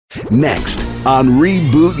Next on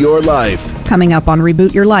Reboot Your Life. Coming up on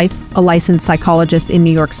Reboot Your Life, a licensed psychologist in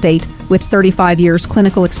New York State with 35 years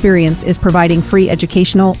clinical experience is providing free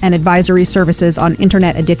educational and advisory services on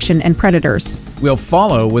internet addiction and predators. We'll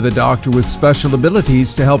follow with a doctor with special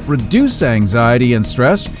abilities to help reduce anxiety and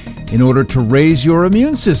stress in order to raise your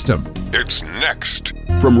immune system. It's next.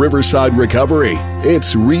 From Riverside Recovery,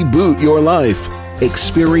 it's Reboot Your Life.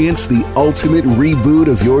 Experience the ultimate reboot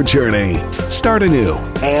of your journey. Start anew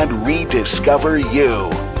and rediscover you.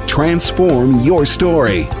 Transform your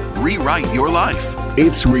story. Rewrite your life.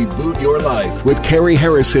 It's Reboot Your Life with Carrie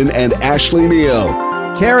Harrison and Ashley Neal.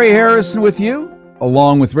 Carrie Harrison with you,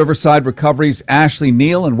 along with Riverside Recovery's Ashley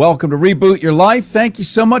Neal, and welcome to Reboot Your Life. Thank you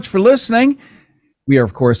so much for listening. We are,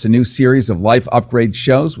 of course, a new series of life upgrade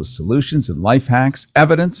shows with solutions and life hacks,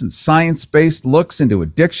 evidence and science-based looks into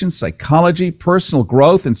addiction, psychology, personal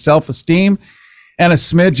growth, and self-esteem, and a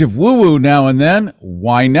smidge of woo-woo now and then.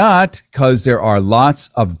 Why not? Because there are lots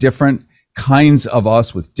of different kinds of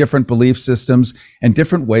us with different belief systems and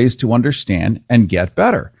different ways to understand and get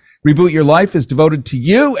better. Reboot Your Life is devoted to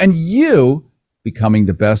you and you becoming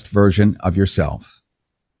the best version of yourself.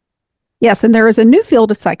 Yes, and there is a new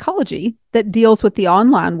field of psychology that deals with the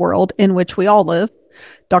online world in which we all live.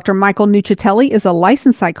 Dr. Michael Nuccitelli is a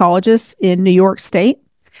licensed psychologist in New York State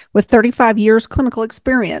with 35 years clinical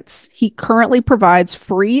experience. He currently provides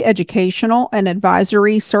free educational and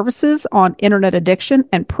advisory services on internet addiction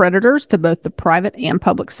and predators to both the private and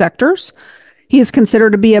public sectors. He is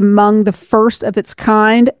considered to be among the first of its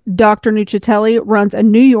kind. Dr. Nuccitelli runs a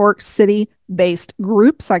New York City-based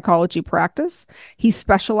group psychology practice. He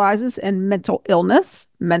specializes in mental illness,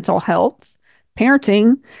 mental health,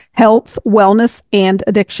 parenting, health, wellness, and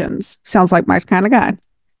addictions. Sounds like my kind of guy.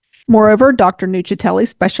 Moreover, Dr. Nuccitelli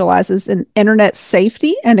specializes in internet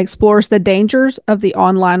safety and explores the dangers of the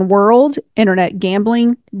online world, internet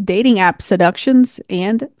gambling, dating app seductions,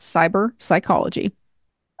 and cyber psychology.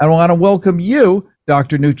 I want to welcome you,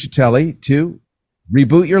 Dr. Nuccitelli, to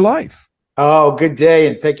Reboot Your Life. Oh, good day,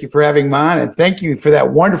 and thank you for having me on, and thank you for that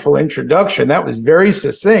wonderful introduction. That was very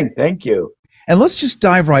succinct. Thank you. And let's just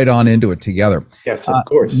dive right on into it together. Yes, of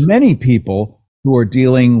course. Many people who are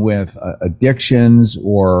dealing with addictions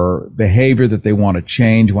or behavior that they want to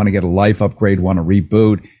change, want to get a life upgrade, want to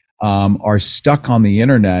reboot, are stuck on the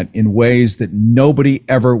internet in ways that nobody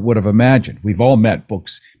ever would have imagined. We've all met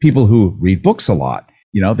people who read books a lot.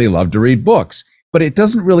 You know, they love to read books, but it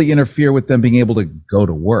doesn't really interfere with them being able to go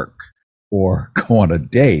to work or go on a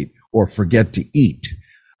date or forget to eat.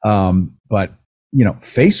 But, you know,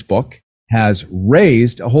 Facebook has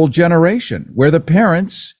raised a whole generation where the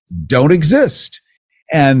parents don't exist.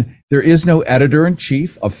 And there is no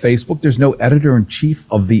editor-in-chief of Facebook. There's no editor-in-chief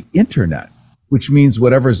of the internet, which means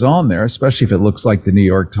whatever's on there, especially if it looks like the New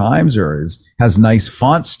York Times or has nice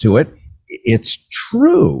fonts to it, it's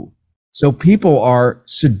true. So people are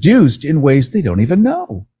seduced in ways they don't even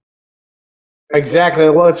know. Exactly.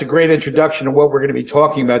 Well, it's a great introduction to what we're going to be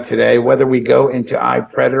talking about today, whether we go into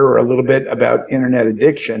iPredator or a little bit about internet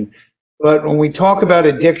addiction. But when we talk about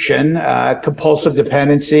addiction, compulsive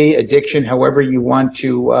dependency, addiction, however you want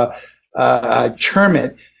to term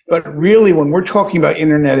it, but really when we're talking about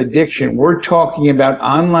internet addiction, we're talking about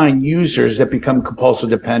online users that become compulsive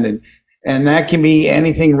dependent. And that can be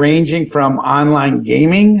anything ranging from online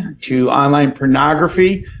gaming to online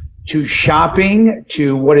pornography to shopping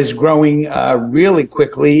to what is growing really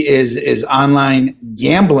quickly is online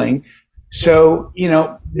gambling. So, you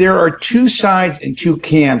know, there are two sides and two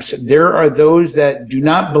camps. There are those that do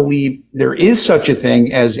not believe there is such a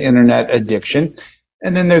thing as internet addiction.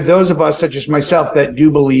 And then there are those of us, such as myself, that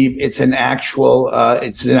do believe it's an actual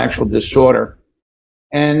disorder.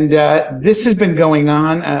 And this has been going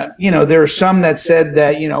on. You know, there are some that said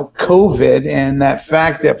that, you know, COVID and that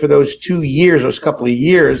fact that for those 2 years, those couple of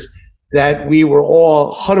years, that we were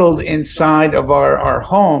all huddled inside of our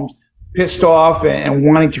homes, pissed off and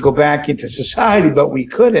wanting to go back into society, but we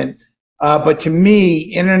couldn't. But to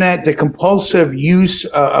me, the compulsive use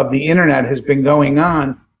of the internet has been going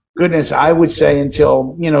on, goodness, I would say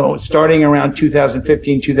until, you know, starting around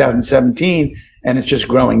 2015, 2017, and it's just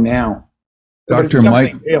growing now. Dr.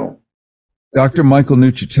 Michael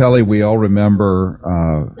Nuccitelli, we all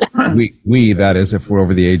remember, we, that is, if we're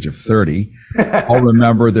over the age of 30, all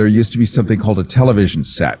remember there used to be something called a television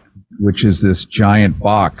set, which is this giant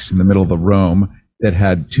box in the middle of the room that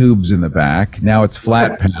had tubes in the back. Now it's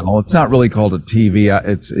flat panel. It's not really called a TV.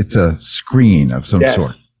 It's a screen of some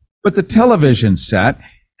sort. But the television set,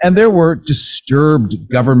 and there were disturbed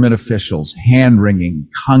government officials, hand-wringing,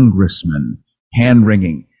 congressmen,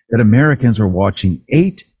 hand-wringing, that Americans were watching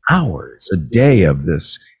 8 hours a day of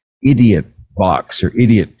this idiot box or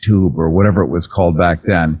idiot tube or whatever it was called back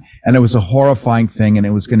then. And it was a horrifying thing, and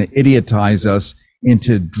it was going to idiotize us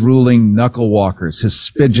into drooling knuckle walkers,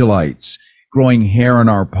 hispidolites, growing hair in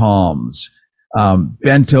our palms,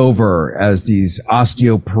 bent over as these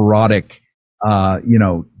osteoporotic,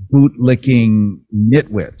 boot-licking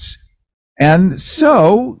nitwits. And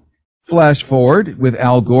so, flash forward with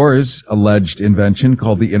Al Gore's alleged invention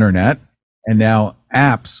called the internet, and now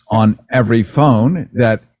apps on every phone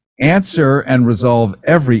that answer and resolve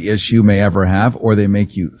every issue you may ever have, or they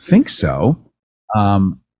make you think so.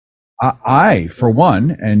 I, for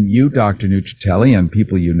one, and you, Dr. Nuccitelli, and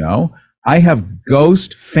people you know, I have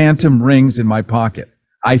ghost phantom rings in my pocket.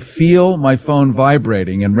 I feel my phone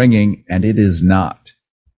vibrating and ringing, and it is not.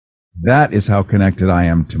 That is how connected I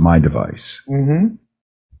am to my device. Mm-hmm.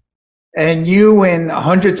 And you and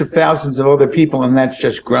hundreds of thousands of other people, and that's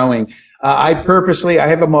just growing. I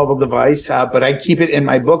have a mobile device, but I keep it in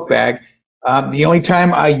my book bag. The only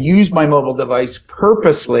time I use my mobile device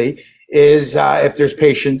purposely is if there's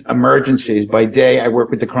patient emergencies. By day, I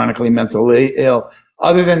work with the chronically mentally ill.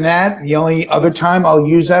 Other than that, the only other time I'll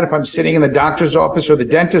use that if I'm sitting in the doctor's office or the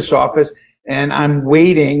dentist's office and I'm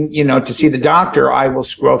waiting, to see the doctor, I will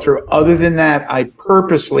scroll through. Other than that, I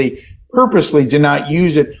purposely do not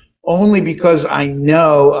use it, only because I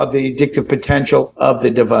know of the addictive potential of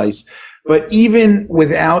the device. But even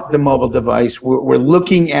without the mobile device, we're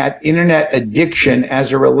looking at internet addiction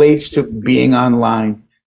as it relates to being online.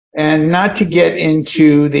 And not to get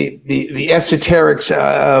into the esoterics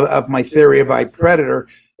of my theory of iPredator,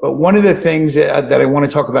 but one of the things that I want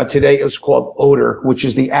to talk about today is called ODDOR, which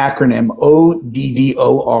is the acronym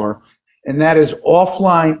ODDOR. And that is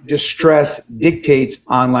offline distress dictates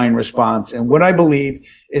online response. And what I believe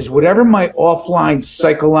is whatever my offline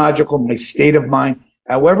psychological, my state of mind,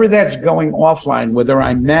 however that's going offline, whether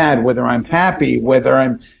I'm mad, whether I'm happy, whether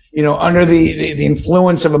I'm, under the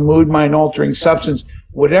influence of a mood, mind altering substance,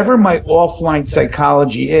 whatever my offline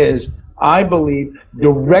psychology is, I believe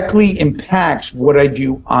directly impacts what I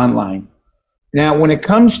do online. Now, when it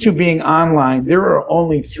comes to being online, there are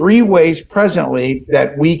only 3 ways presently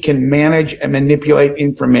that we can manage and manipulate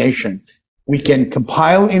information. We can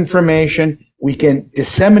compile information, we can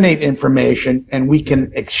disseminate information, and we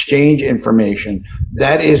can exchange information.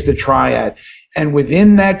 That is the triad. And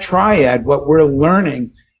within that triad, what we're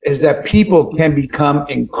learning is that people can become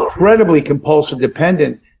incredibly compulsive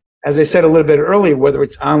dependent. As I said a little bit earlier, whether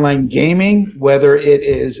it's online gaming, whether it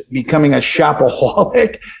is becoming a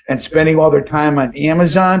shopaholic and spending all their time on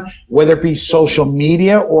Amazon, whether it be social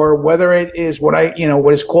media, or whether it is what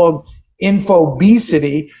is called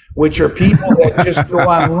infobesity, which are people that just go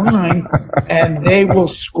online and they will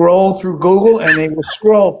scroll through Google and they will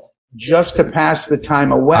scroll just to pass the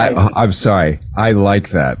time away. I'm sorry. I like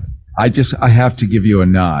that. I have to give you a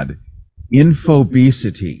nod.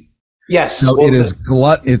 Infobesity. Yes. So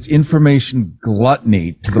it's information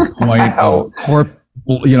gluttony to the point of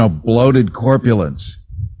bloated corpulence.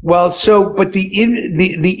 Well, but the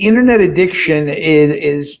internet addiction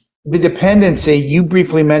is the dependency you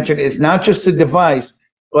briefly mentioned is not just the device,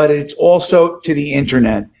 but it's also to the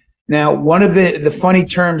internet. Now, one of the funny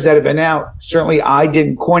terms that have been out, certainly I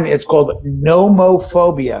didn't coin it, it's called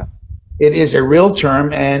nomophobia. It is a real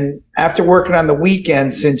term, and after working on the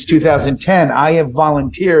weekend since 2010, I have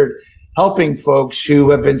volunteered helping folks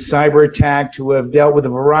who have been cyber attacked, who have dealt with a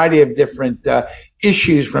variety of different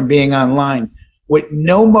issues from being online. What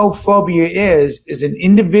nomophobia is an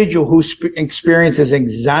individual who experiences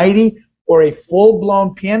anxiety or a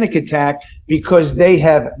full-blown panic attack because they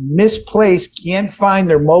have misplaced, can't find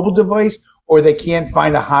their mobile device, or they can't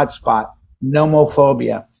find a hotspot.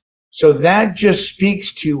 Nomophobia. So that just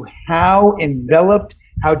speaks to how enveloped,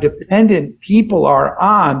 how dependent people are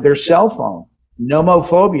on their cell phone.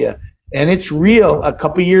 Nomophobia. And it's real. A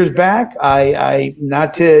couple years back, I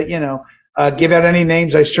not to, give out any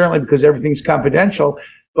names, I certainly, because everything's confidential,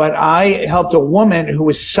 but I helped a woman who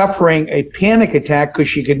was suffering a panic attack because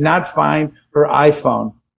she could not find her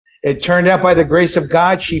iPhone. It turned out, by the grace of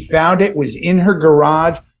God, she found it, was in her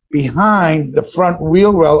garage behind the front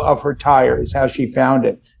wheel well of her tire is how she found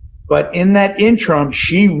it. But in that interim,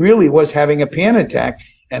 she really was having a panic attack,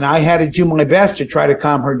 and I had to do my best to try to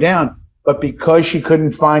calm her down. But because she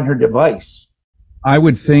couldn't find her device. I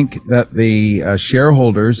would think that the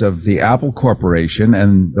shareholders of the Apple Corporation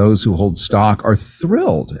and those who hold stock are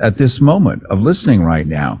thrilled at this moment of listening right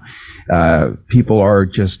now. People are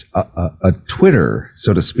just a Twitter,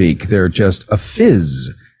 so to speak. They're just a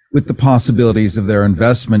fizz with the possibilities of their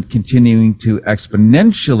investment continuing to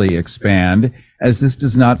exponentially expand, as this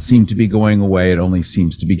does not seem to be going away. It only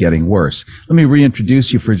seems to be getting worse. Let me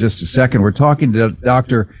reintroduce you for just a second. We're talking to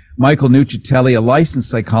Dr. Michael Nuccitelli, a licensed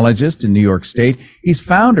psychologist in New York State. He's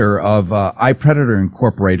founder of iPredator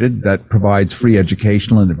Incorporated that provides free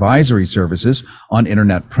educational and advisory services on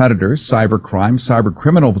internet predators, cybercrime,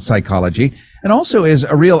 cybercriminal psychology, and also is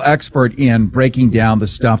a real expert in breaking down the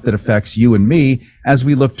stuff that affects you and me as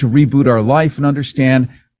we look to reboot our life and understand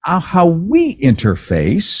how we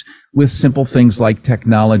interface with simple things like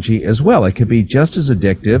technology as well. It could be just as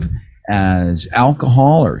addictive as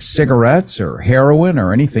alcohol or cigarettes or heroin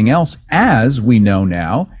or anything else, as we know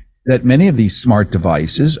now that many of these smart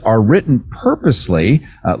devices are written purposely,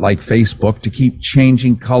 like Facebook, to keep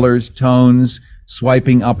changing colors, tones,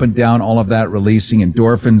 swiping up and down, all of that, releasing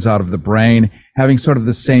endorphins out of the brain, having sort of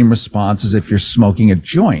the same response as if you're smoking a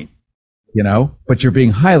joint, but you're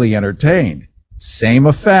being highly entertained. Same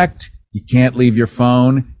effect. You can't leave your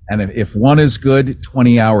phone. And if one is good,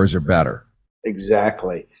 20 hours or better.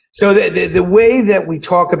 Exactly. So the way that we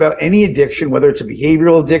talk about any addiction, whether it's a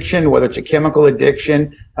behavioral addiction, whether it's a chemical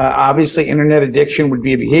addiction, obviously internet addiction would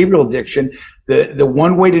be a behavioral addiction. The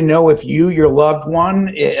one way to know if you, your loved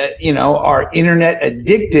one, are internet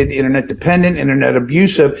addicted, internet dependent, internet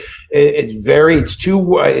abusive,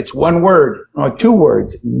 it's one word, or two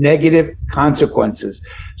words, negative consequences.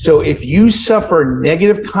 So if you suffer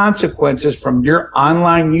negative consequences from your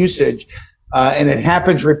online usage, and it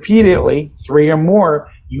happens repeatedly, 3 or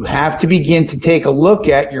more, you have to begin to take a look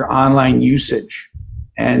at your online usage.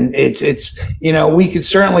 And it's we could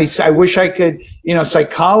certainly, I wish I could,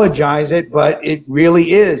 psychologize it, but it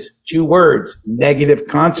really is 2 words, negative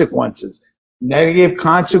consequences. Negative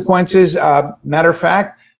consequences, matter of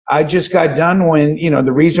fact, I just got done when,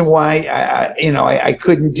 the reason why I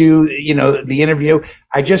couldn't do, the interview,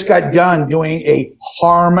 I just got done doing a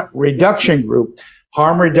harm reduction group.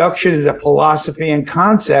 Harm reduction is a philosophy and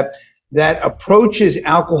concept that approaches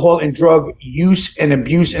alcohol and drug use and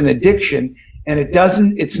abuse and addiction. And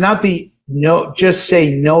it's not the just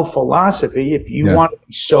say no philosophy. If you want to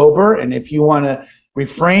be sober and if you want to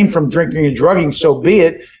refrain from drinking and drugging, so be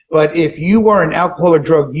it. But if you are an alcohol or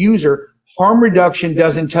drug user, harm reduction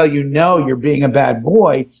doesn't tell you, no, you're being a bad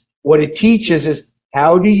boy. What it teaches is,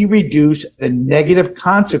 how do you reduce the negative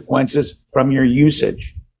consequences from your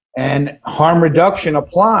usage? And harm reduction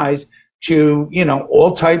applies to,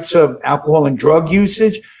 all types of alcohol and drug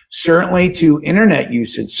usage, certainly to internet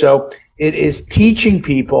usage. So it is teaching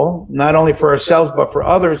people, not only for ourselves, but for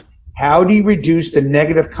others, how do you reduce the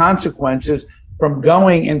negative consequences from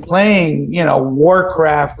going and playing,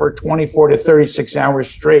 Warcraft for 24 to 36 hours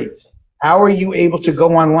straight? How are you able to go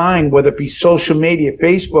online, whether it be social media,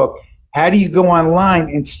 Facebook? How do you go online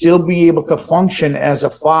and still be able to function as a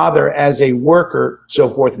father, as a worker,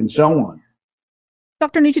 so forth and so on?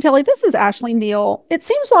 Dr. Nuccitelli, this is Ashley Neal. It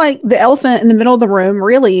seems like the elephant in the middle of the room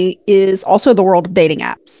really is also the world of dating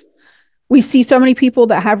apps. We see so many people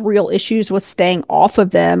that have real issues with staying off of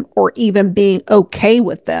them or even being okay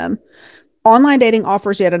with them. Online dating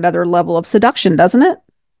offers yet another level of seduction, doesn't it?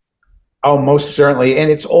 Oh, most certainly.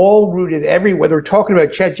 And it's all rooted whether we're talking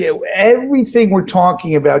about everything we're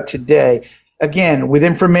talking about today. Again, with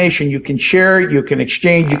information, you can share, you can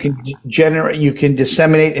exchange, you can generate, you can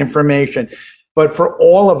disseminate information. But for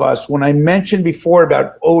all of us, when I mentioned before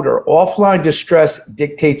about odor, offline distress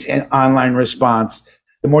dictates an online response.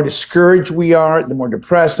 The more discouraged we are, the more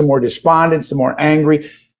depressed, the more despondent, the more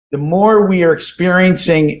angry, the more we are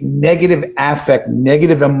experiencing negative affect,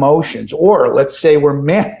 negative emotions, or let's say we're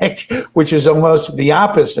manic, which is almost the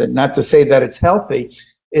opposite, not to say that it's healthy,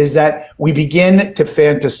 is that we begin to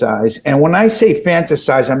fantasize. And when I say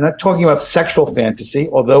fantasize, I'm not talking about sexual fantasy,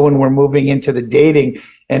 although when we're moving into the dating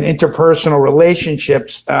and interpersonal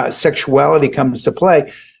relationships, sexuality comes to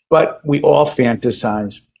play, but we all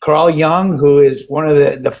fantasize. Carl Jung, who is one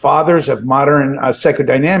of the fathers of modern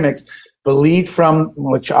psychodynamics, believed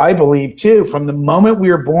which I believe too, from the moment we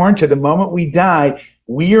are born to the moment we die,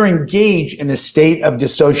 we are engaged in a state of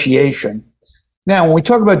dissociation. Now, when we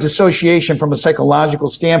talk about dissociation from a psychological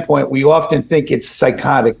standpoint, we often think it's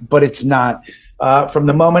psychotic, but it's not. From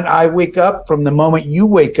the moment I wake up, from the moment you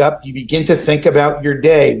wake up, you begin to think about your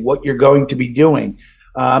day, what you're going to be doing.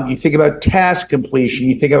 You think about task completion.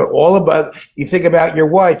 You think about your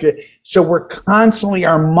wife. So we're constantly,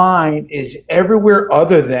 our mind is everywhere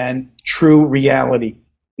other than true reality.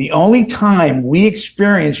 The only time we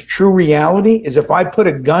experience true reality is if I put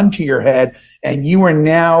a gun to your head and you are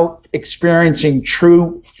now experiencing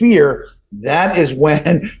true fear. That is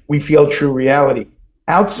when we feel true reality.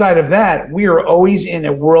 Outside of that, we are always in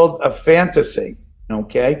a world of fantasy.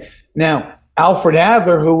 Okay. Now, Alfred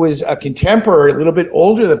Adler, who was a contemporary, a little bit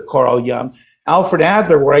older than Carl Jung, Alfred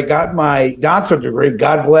Adler, where I got my doctorate degree,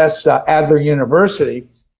 God bless Adler University.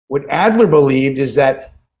 What Adler believed is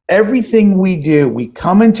that Everything we do, we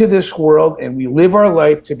come into this world and we live our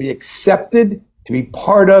life to be accepted, to be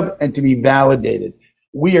part of, and to be validated.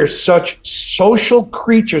 We are such social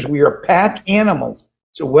creatures. We are pack animals.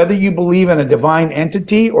 So whether you believe in a divine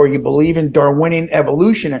entity or you believe in Darwinian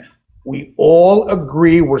evolution, we all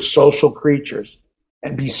agree we're social creatures.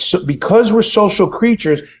 And because we're social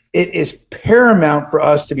creatures, it is paramount for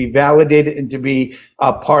us to be validated and to be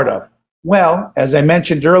a part of. Well, as I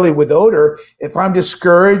mentioned earlier with odor, if I'm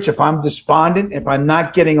discouraged, if I'm despondent, if I'm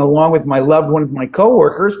not getting along with my loved one, my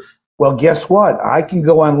coworkers, well, guess what? I can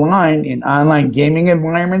go online in online gaming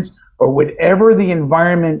environments or whatever the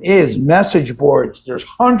environment is, message boards, there's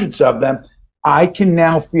hundreds of them. I can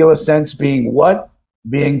now feel a sense being what?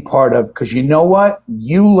 Being part of. Because you know what?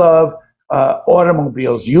 You love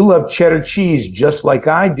automobiles. You love cheddar cheese just like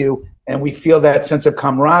I do. And we feel that sense of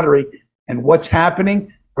camaraderie. And what's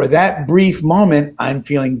happening? For that brief moment, I'm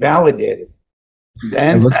feeling validated.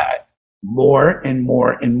 Then more and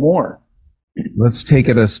more and more. Let's take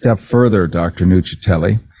it a step further, Dr.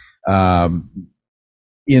 Nuccitelli.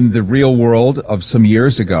 In the real world of some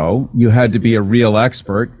years ago, you had to be a real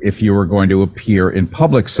expert if you were going to appear in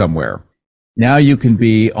public somewhere. Now you can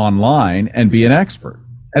be online and be an expert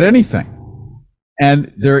at anything.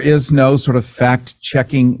 And there is no sort of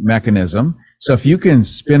fact-checking mechanism. So if you can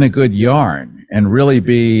spin a good yarn and really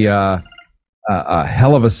be a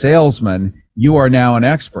hell of a salesman, you are now an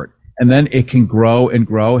expert. And then it can grow and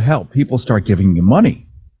grow. Hell, people start giving you money.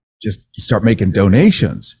 Just start making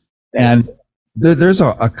donations. And there's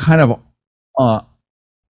a kind of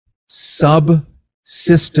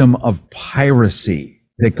sub-system of piracy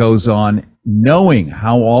that goes on, knowing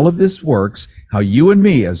how all of this works, how you and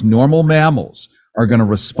me as normal mammals are going to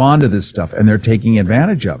respond to this stuff, and they're taking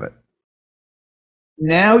advantage of it.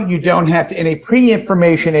 Now you don't have to, in a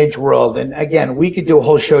pre-information age world, and again, we could do a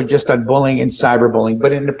whole show just on bullying and cyberbullying,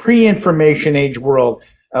 but in the pre-information age world,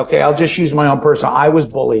 okay, I'll just use my own personal. I was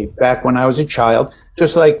bullied back when I was a child,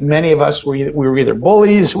 just like many of us we were either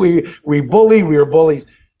bullies, we were bullies.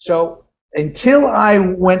 So until I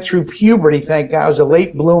went through puberty, thank God, I was a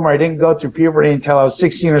late bloomer. I didn't go through puberty until I was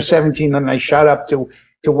 16 or 17, then I shot up to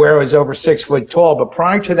where I was over 6 foot tall. But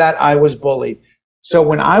prior to that, I was bullied. So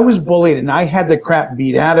when I was bullied and I had the crap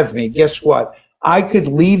beat out of me, guess what? I could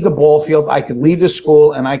leave the ball field, I could leave the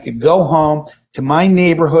school, and I could go home to my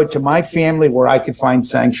neighborhood, to my family, where I could find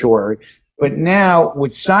sanctuary. But now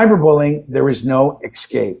with cyberbullying, there is no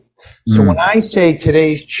escape. So when I say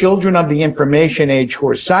today's children of the information age who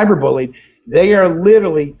are cyberbullied, they are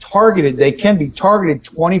literally targeted. They can be targeted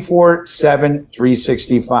 24/7,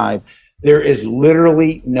 365. There is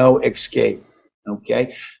literally no escape.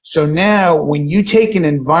 Okay. So now when you take an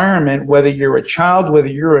environment, whether you're a child, whether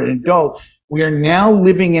you're an adult, we are now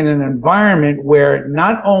living in an environment where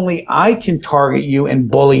not only I can target you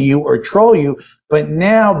and bully you or troll you, but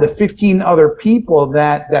now the 15 other people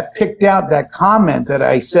that picked out that comment that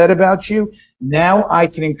I said about you, now I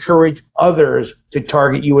can encourage others to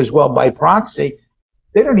target you as well by proxy.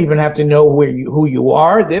 They don't even have to know who you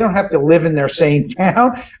are. They don't have to live in their same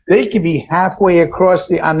town. They can be halfway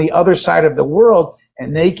across on the other side of the world,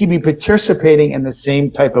 and they can be participating in the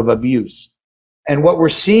same type of abuse. And what we're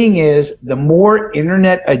seeing is the more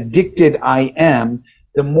internet addicted I am,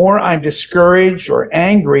 the more I'm discouraged or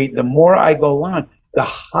angry, the more I go on, the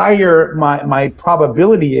higher my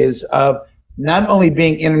probability is of not only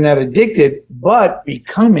being internet addicted, but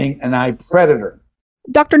becoming an eye predator.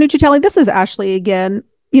 Dr. Nuccitelli, this is Ashley again.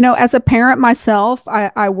 You know, as a parent myself,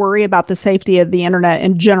 I worry about the safety of the internet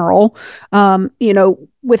in general. You know,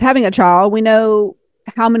 with having a child, we know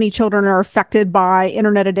how many children are affected by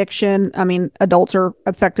internet addiction. I mean, adults are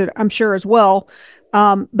affected, I'm sure, as well.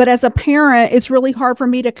 But as a parent, it's really hard for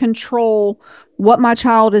me to control what my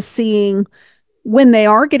child is seeing when they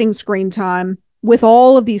are getting screen time with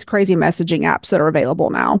all of these crazy messaging apps that are available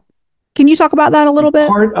now. Can you talk about that a little bit?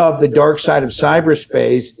 Part of the dark side of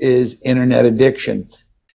cyberspace is internet addiction.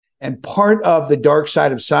 And part of the dark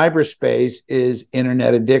side of cyberspace is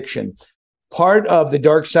internet addiction. Part of the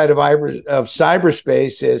dark side of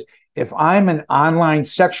cyberspace is if I'm an online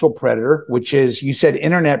sexual predator, which is, you said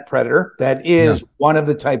internet predator, that is one of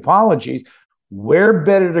the typologies, where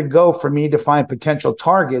better to go for me to find potential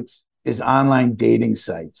targets is online dating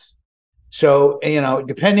sites. So, you know,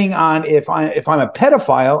 depending on if I'm a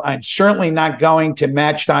pedophile, I'm certainly not going to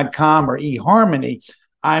Match.com or eHarmony.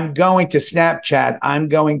 I'm going to Snapchat. I'm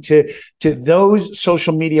going to those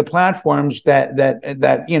social media platforms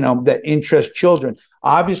that interest children.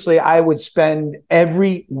 Obviously, I would spend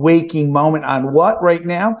every waking moment on what right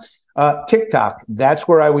now? TikTok. That's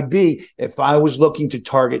where I would be if I was looking to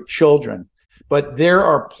target children. But there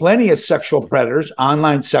are plenty of sexual predators,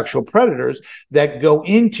 online sexual predators, that go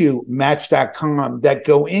into Match.com, that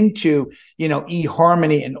go into,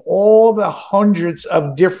 eHarmony and all the hundreds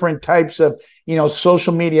of different types of,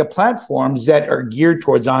 social media platforms that are geared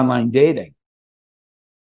towards online dating.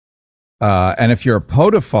 And if you're a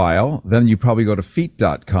podophile, then you probably go to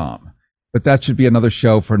feet.com. But that should be another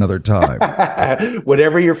show for another time.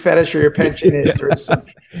 Whatever your fetish or your penchant is.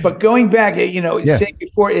 But going back, saying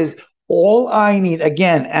before is all I need.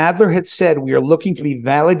 Again, Adler had said we are looking to be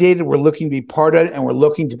validated, we're looking to be part of it, and we're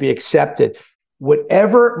looking to be accepted.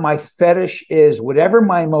 Whatever my fetish is, whatever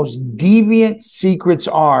my most deviant secrets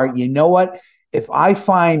are, you know what? If I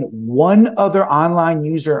find one other online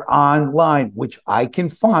user online, which I can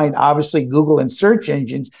find, obviously Google and search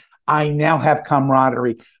engines, I now have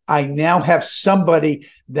camaraderie. I now have somebody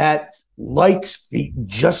that likes feet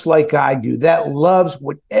just like I do, that loves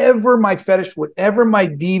whatever my fetish, whatever my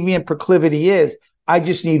deviant proclivity is. I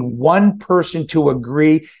just need one person to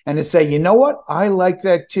agree and to say, you know what? I like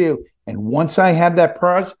that too. And once I have that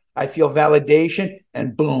person, I feel validation,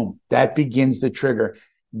 and boom, that begins the trigger.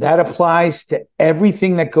 That applies to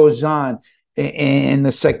everything that goes on in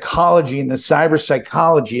the psychology and the cyber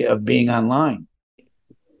psychology of being online.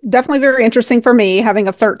 Definitely very interesting for me, having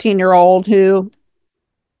a 13-year-old who,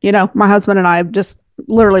 my husband and I have just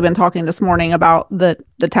literally been talking this morning about the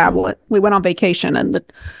tablet. We went on vacation and the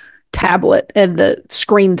tablet and the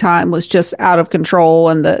screen time was just out of control,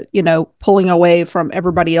 and the, pulling away from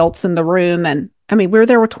everybody else in the room. And I mean, we were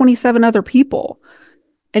there with 27 other people,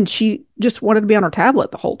 and she just wanted to be on her tablet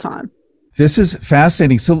the whole time. This is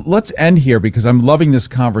fascinating. So let's end here because I'm loving this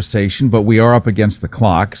conversation, but we are up against the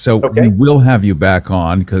clock. So we will have you back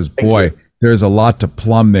on because, boy, there's a lot to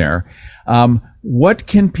plumb there. What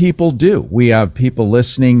can people do? We have people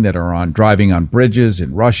listening that are driving on bridges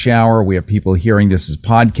in rush hour. We have people hearing this as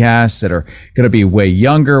podcasts that are going to be way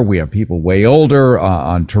younger. We have people way older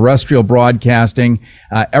on terrestrial broadcasting.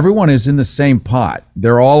 Everyone is in the same pot.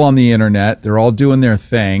 They're all on the internet. They're all doing their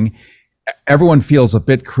thing. Everyone feels a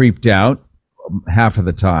bit creeped out half of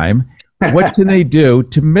the time. What can they do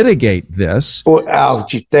to mitigate this? Well,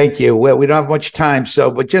 thank you. Well, we don't have much time.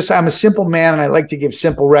 But I'm a simple man and I like to give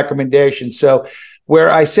simple recommendations. So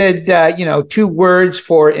where I said, 2 words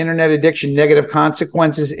for internet addiction, negative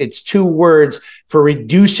consequences, it's 2 words for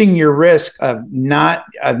reducing your risk of not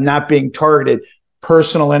being targeted.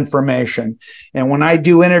 Personal information. And when I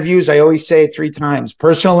do interviews, I always say 3 times,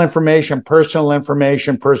 personal information, personal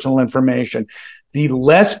information, personal information. The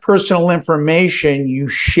less personal information you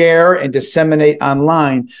share and disseminate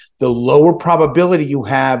online, the lower probability you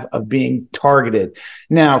have of being targeted.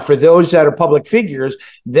 Now, for those that are public figures,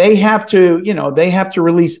 they have to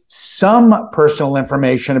release some personal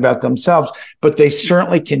information about themselves, but they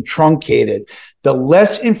certainly can truncate it. The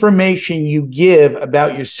less information you give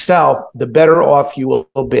about yourself, the better off you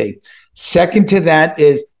will be. Second to that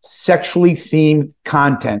is sexually themed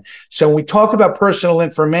content. So when we talk about personal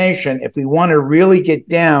information, if we want to really get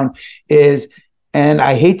down and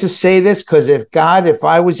I hate to say this because if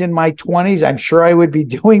I was in my 20s, I'm sure I would be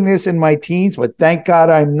doing this in my teens, but thank God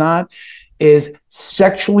I'm not, is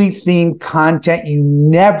sexually themed content you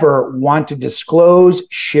never want to disclose,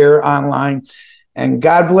 share online. And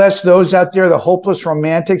God bless those out there, the hopeless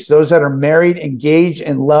romantics, those that are married, engaged,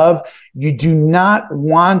 in love. You do not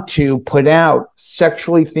want to put out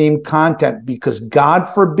sexually themed content because God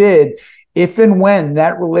forbid, if and when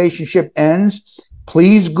that relationship ends,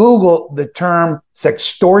 please Google the term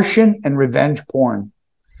sextortion and revenge porn.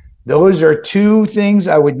 Those are 2 things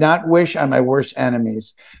I would not wish on my worst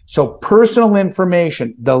enemies. So personal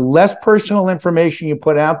information, the less personal information you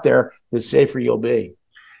put out there, the safer you'll be.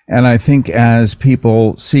 And I think as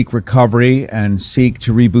people seek recovery and seek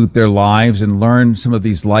to reboot their lives and learn some of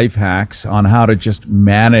these life hacks on how to just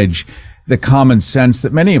manage the common sense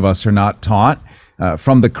that many of us are not taught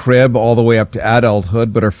from the crib all the way up to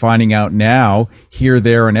adulthood, but are finding out now here,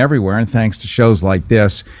 there, and everywhere. And thanks to shows like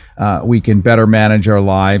this, we can better manage our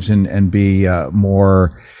lives and be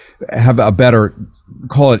have a better,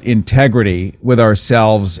 call it integrity with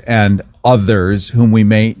ourselves and others whom we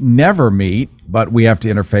may never meet, but we have to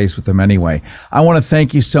interface with them anyway. I want to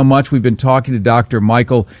thank you so much. We've been talking to Dr.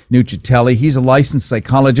 Michael Nuccitelli. He's a licensed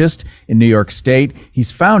psychologist in New York State.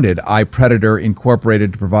 He's founded iPredator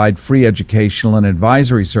Incorporated to provide free educational and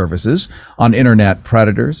advisory services on internet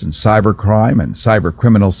predators and cybercrime and cyber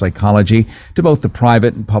criminal psychology to both the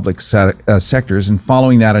private and public sectors. And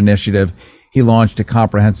following that initiative, he launched a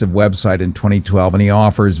comprehensive website in 2012, and he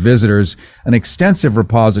offers visitors an extensive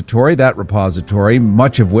repository. That repository,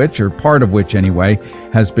 much of which, or part of which anyway,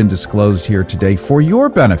 has been disclosed here today for your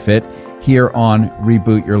benefit here on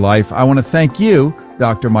Reboot Your Life. I want to thank you,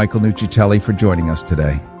 Dr. Michael Nuccitelli, for joining us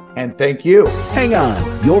today. And thank you. Hang on,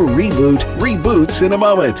 your reboot reboots in a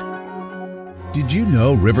moment. Did you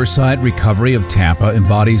know Riverside Recovery of Tampa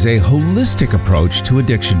embodies a holistic approach to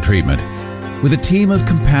addiction treatment? With a team of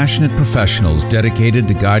compassionate professionals dedicated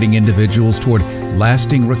to guiding individuals toward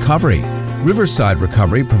lasting recovery, Riverside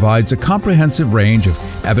Recovery provides a comprehensive range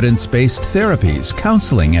of evidence-based therapies,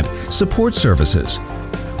 counseling, and support services.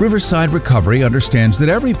 Riverside Recovery understands that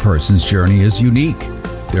every person's journey is unique.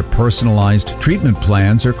 Their personalized treatment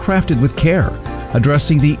plans are crafted with care,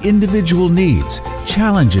 addressing the individual needs,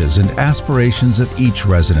 challenges, and aspirations of each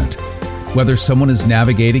resident. Whether someone is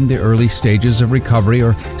navigating the early stages of recovery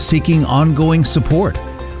or seeking ongoing support,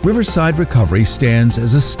 Riverside Recovery stands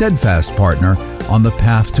as a steadfast partner on the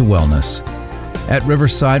path to wellness. At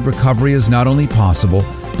Riverside, recovery is not only possible,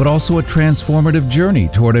 but also a transformative journey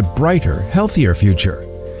toward a brighter, healthier future.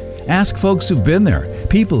 Ask folks who've been there,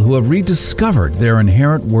 people who have rediscovered their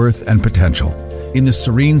inherent worth and potential. In the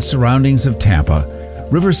serene surroundings of Tampa,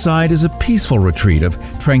 Riverside is a peaceful retreat of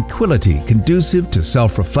tranquility conducive to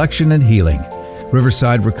self-reflection and healing.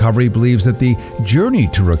 Riverside Recovery believes that the journey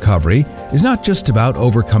to recovery is not just about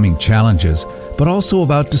overcoming challenges, but also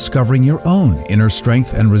about discovering your own inner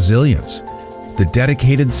strength and resilience. The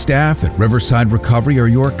dedicated staff at Riverside Recovery are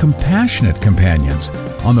your compassionate companions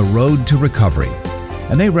on the road to recovery,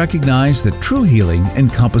 and they recognize that true healing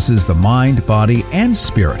encompasses the mind, body, and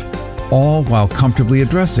spirit, all while comfortably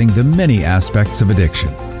addressing the many aspects of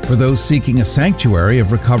addiction. For those seeking a sanctuary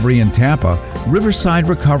of recovery in Tampa, Riverside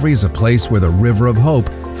Recovery is a place where the river of hope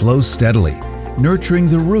flows steadily, nurturing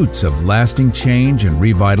the roots of lasting change and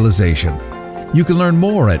revitalization. You can learn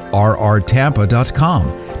more at rrtampa.com.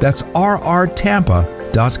 That's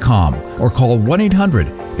rrtampa.com, or call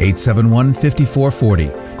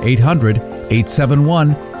 1-800-871-5440,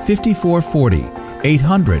 800-871-5440,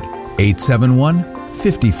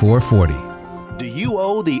 800-871-5440. Do you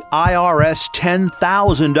owe the IRS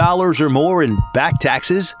 $10,000 or more in back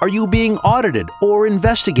taxes? Are you being audited or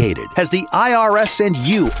investigated? Has the IRS sent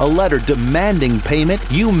you a letter demanding payment?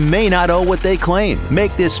 You may not owe what they claim.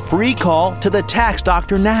 Make this free call to the tax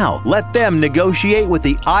doctor now. Let them negotiate with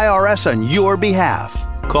the IRS on your behalf.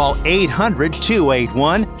 Call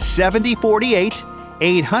 800-281-7048.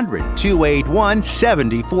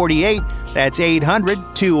 800-281-7048. That's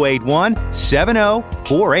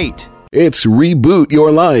 800-281-7048. It's Reboot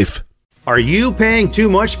Your Life. Are you paying too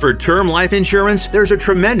much for term life insurance? There's a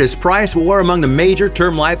tremendous price war among the major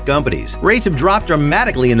term life companies. Rates have dropped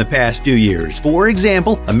dramatically in the past few years. For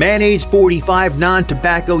example, a man age 45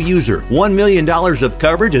 non-tobacco user, $1 million of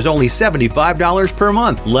coverage is only $75 per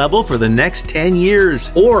month, level for the next 10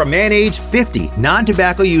 years. Or a man age 50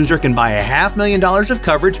 non-tobacco user can buy $500,000 of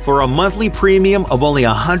coverage for a monthly premium of only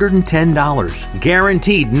 $110,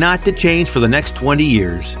 guaranteed not to change for the next 20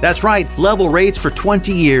 years. That's right, level rates for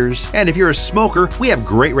 20 years. And if you're a smoker, we have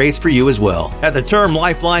great rates for you as well. At the Term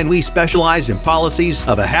Lifeline, we specialize in policies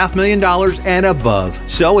of $500,000 and above.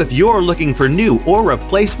 So if you're looking for new or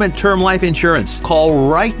replacement term life insurance,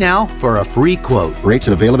 call right now for a free quote. Rates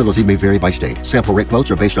and availability may vary by state. Sample rate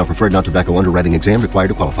quotes are based on preferred non-tobacco underwriting exam required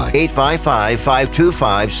to qualify.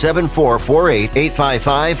 855-525-7448.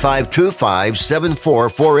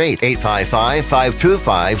 855-525-7448.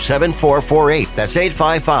 855-525-7448. That's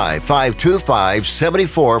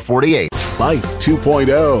 855-525-7448. Life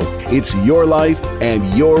 2.0. It's your life and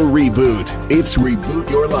your reboot. It's Reboot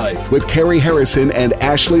Your Life with Carrie Harrison and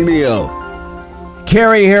Ashley Neal.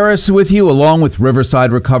 Carrie Harris with you, along with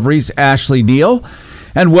Riverside Recovery's Ashley Neal.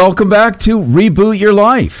 And welcome back to Reboot Your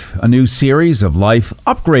Life, a new series of life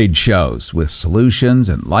upgrade shows with solutions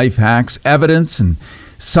and life hacks, evidence, and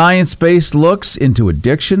science-based looks into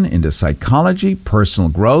addiction, into psychology, personal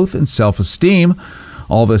growth, and self-esteem.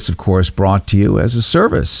 All this, of course, brought to you as a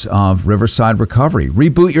service of Riverside Recovery.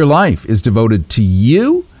 Reboot Your Life is devoted to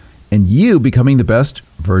you and you becoming the best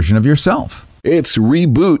version of yourself. It's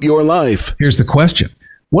Reboot Your Life. Here's the question.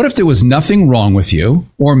 What if there was nothing wrong with you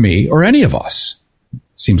or me or any of us?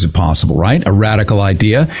 Seems impossible, right? A radical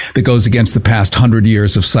idea that goes against the past 100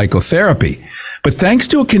 years of psychotherapy. But thanks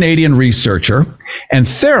to a Canadian researcher and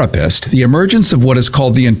therapist, the emergence of what is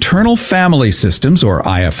called the internal family systems, or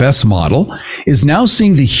IFS model, is now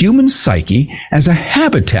seeing the human psyche as a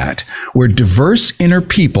habitat where diverse inner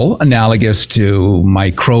people, analogous to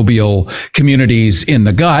microbial communities in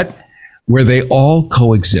the gut, where they all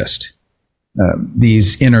coexist.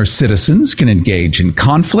 These inner citizens can engage in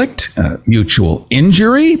conflict, mutual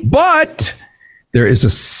injury, but there is a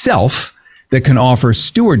self that can offer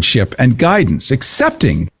stewardship and guidance,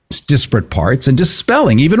 accepting its disparate parts and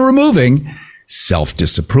dispelling, even removing,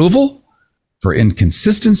 self-disapproval, for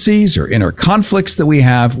inconsistencies or inner conflicts that we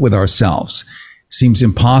have with ourselves. Seems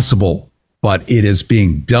impossible, but it is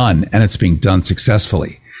being done, and it's being done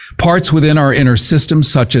successfully. Parts within our inner system,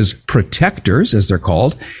 such as protectors, as they're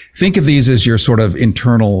called, think of these as your sort of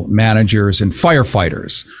internal managers and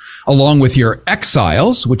firefighters, along with your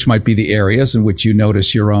exiles, which might be the areas in which you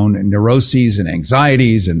notice your own neuroses and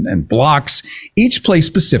anxieties and blocks. Each play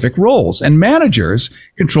specific roles, and managers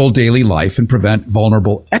control daily life and prevent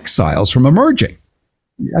vulnerable exiles from emerging.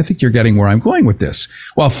 I think you're getting where I'm going with this.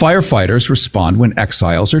 While firefighters respond when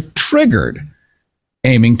exiles are triggered,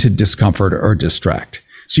 aiming to discomfort or distract.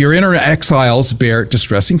 So your inner exiles bear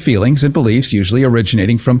distressing feelings and beliefs, usually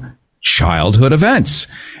originating from childhood events.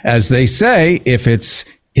 As they say, if it's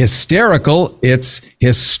hysterical, it's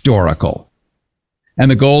historical. And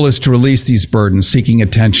the goal is to release these burdens, seeking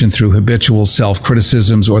attention through habitual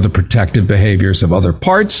self-criticisms or the protective behaviors of other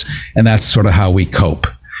parts. And that's sort of how we cope.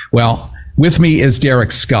 Well, with me is Derek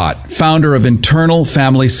Scott, founder of Internal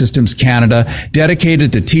Family Systems Canada,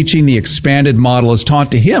 dedicated to teaching the expanded model as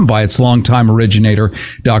taught to him by its longtime originator,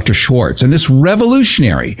 Dr. Schwartz. And this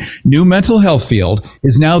revolutionary new mental health field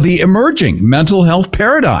is now the emerging mental health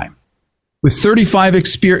paradigm. With 35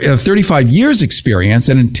 years experience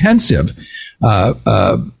and intensive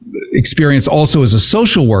experience also as a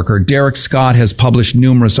social worker, Derek Scott has published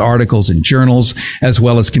numerous articles in journals, as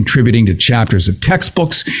well as contributing to chapters of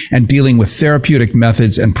textbooks and dealing with therapeutic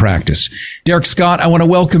methods and practice. Derek Scott, I want to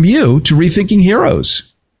welcome you to Rethinking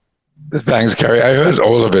Heroes. Thanks, Gary. I heard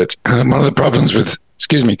all of it. One of the problems with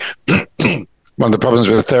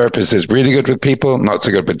a therapist is really good with people, not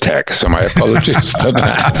so good with tech. So my apologies for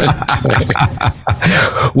that.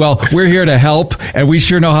 Well, we're here to help, and we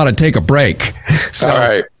sure know how to take a break. So all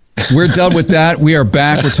right. We're done with that. We are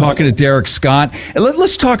back. We're talking to Derek Scott. And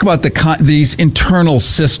let's talk about these internal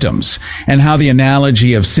systems and how the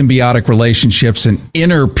analogy of symbiotic relationships and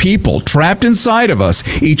inner people trapped inside of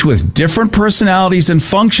us, each with different personalities and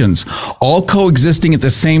functions, all coexisting at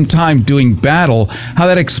the same time doing battle, how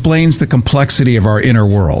that explains the complexity of our inner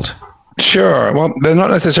world. Sure. Well, they're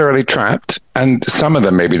not necessarily trapped, and some of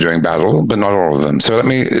them may be doing battle, but not all of them. So let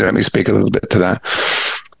me speak a little bit to that.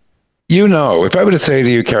 You know, if I were to say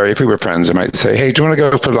to you, Carrie, if we were friends, I might say, hey, do you want to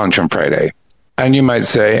go for lunch on Friday? And you might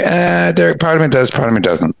say, Derek, part of me does, part of me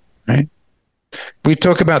doesn't, right? We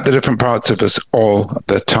talk about the different parts of us all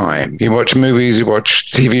the time. You watch movies, you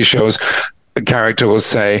watch TV shows, the character will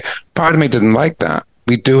say, part of me didn't like that.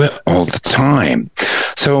 We do it all the time.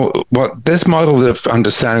 So what this model of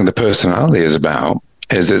understanding the personality is about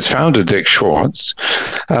is its founder, Dick Schwartz,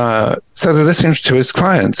 started listening to his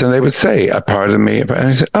clients, and they would say, a part of me, and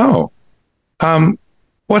I said,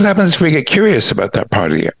 what happens if we get curious about that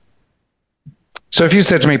part of you? So if you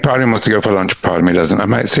said to me, part of me wants to go for lunch, part of me doesn't, I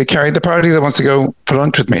might say, Carrie, the party that wants to go for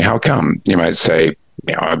lunch with me, how come? You might say,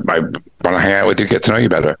 I want to hang out with you, get to know you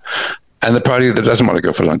better. And the party that doesn't want to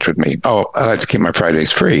go for lunch with me, I like to keep my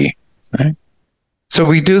Fridays free, right? So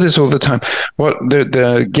we do this all the time. What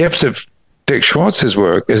the gift of Dick Schwartz's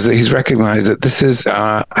work is that he's recognized that this is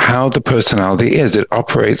how the personality is. It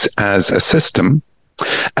operates as a system,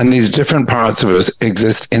 and these different parts of us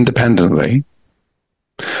exist independently,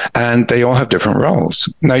 and they all have different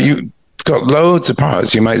roles. Now, you've got loads of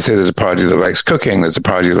parts. You might say there's a party that likes cooking, there's a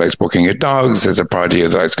party that likes walking your dogs, there's a party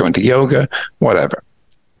that likes going to yoga, whatever.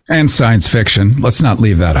 And science fiction. Let's not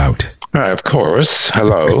leave that out. Of course.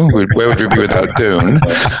 Hello. Where would we be without Dune?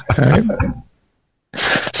 Right?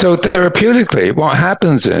 So therapeutically, what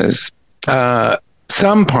happens is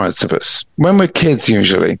some parts of us, when we're kids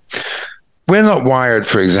usually, we're not wired,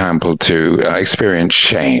 for example, to experience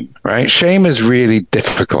shame, right? Shame is really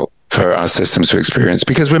difficult for our systems to experience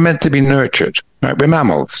because we're meant to be nurtured, right? We're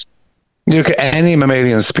mammals. You look at any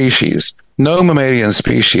mammalian species, no mammalian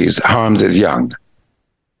species harms its young,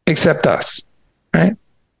 except us, right?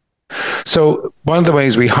 So one of the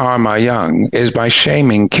ways we harm our young is by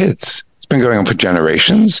shaming kids. It's been going on for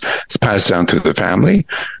generations. It's passed down through the family.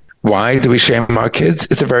 Why do we shame our kids?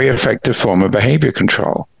 It's a very effective form of behavior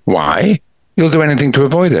control. Why? You'll do anything to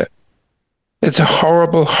avoid it. It's a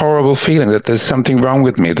horrible, horrible feeling that there's something wrong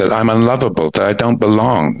with me, that I'm unlovable, that I don't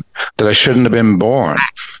belong, that I shouldn't have been born,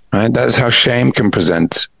 right? That's how shame can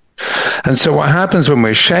present. And so what happens when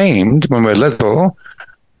we're shamed, when we're little,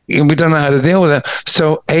 we don't know how to deal with it.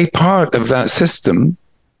 So a part of that system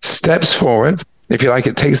steps forward, if you like,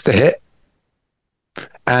 it takes the hit,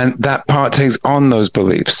 and that part takes on those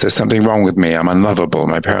beliefs. There's something wrong with me. I'm unlovable.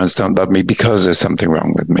 My parents don't love me because there's something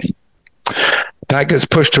wrong with me. that gets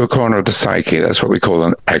pushed to a corner of the psyche. That's what we call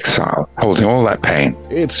an exile, holding all that pain.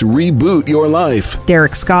 It's Reboot Your Life.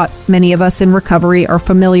 Derek Scott, many of us in recovery are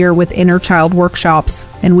familiar with inner child workshops,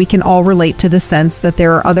 and we can all relate to the sense that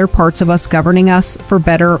there are other parts of us governing us for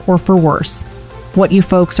better or for worse. What you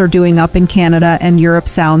folks are doing up in Canada and Europe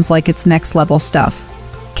sounds like it's next level stuff.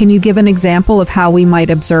 Can you give an example of how we might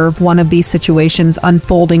observe one of these situations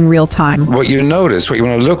unfolding real time? What you notice, what you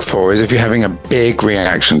want to look for is if you're having a big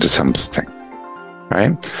reaction to something.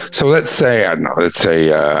 Right? So let's say, I go to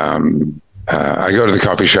the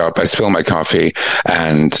coffee shop, I spill my coffee,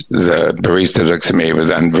 and the barista looks at me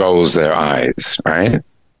and rolls their eyes, right?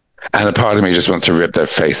 And a part of me just wants to rip their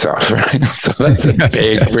face off, right? So that's a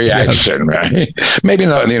big reaction, right? Maybe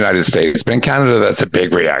not in the United States, but in Canada, that's a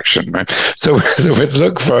big reaction, right? So we'd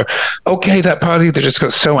look for, okay, that party that just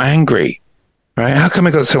got so angry, right? How come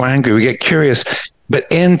it got so angry? We get curious. But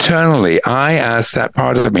internally, I ask that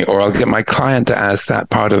part of me, or I'll get my client to ask that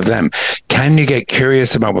part of them. Can you get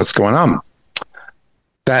curious about what's going on?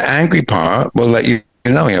 That angry part will let you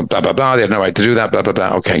know, blah, blah, blah. They have no right to do that, blah, blah,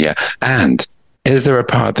 blah. Okay, yeah. And is there a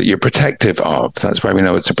part that you're protective of? That's why we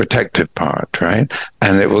know it's a protective part, right?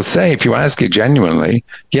 And it will say, if you ask it genuinely,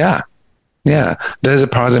 yeah, there's a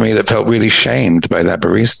part of me that felt really shamed by that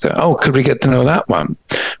barista. Oh, could we get to know that one?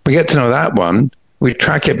 We get to know that one. We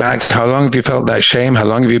track it back. How long have you felt that shame? How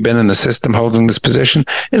long have you been in the system holding this position?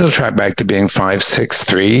 It'll track back to being 5, 6,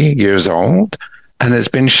 3 years old. And it's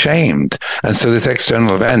been shamed. And so this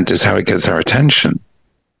external event is how it gets our attention.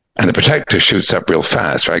 And the protector shoots up real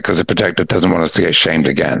fast, right? Because the protector doesn't want us to get shamed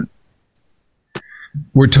again.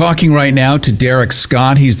 We're talking right now to Derek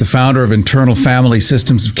Scott. He's the founder of Internal Family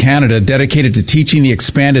Systems of Canada, dedicated to teaching the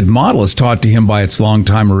expanded model as taught to him by its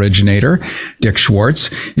longtime originator, Dick Schwartz.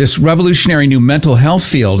 This revolutionary new mental health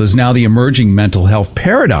field is now the emerging mental health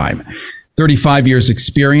paradigm. 35 years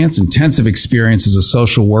experience, intensive experience as a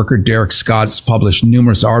social worker. Derek Scott's published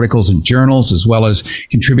numerous articles in journals, as well as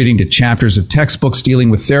contributing to chapters of textbooks dealing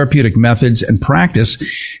with therapeutic methods and practice.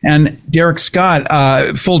 And Derek Scott,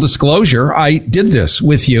 full disclosure, I did this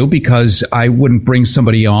with you because I wouldn't bring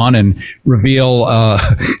somebody on and reveal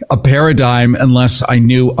a paradigm unless I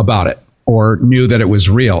knew about it or knew that it was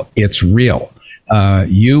real. It's real.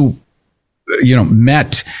 You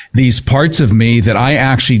met these parts of me that I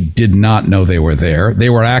actually did not know they were there. They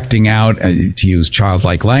were acting out, to use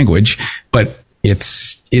childlike language, but it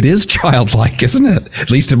is childlike, isn't it?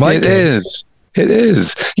 At least in my case. It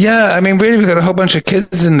is. Yeah. I mean, really, we've got a whole bunch of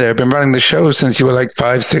kids in there, been running the show since you were like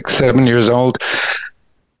 5, 6, 7 years old.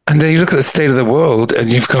 And then you look at the state of the world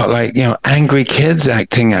and you've got angry kids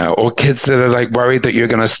acting out, or kids that are like worried that you're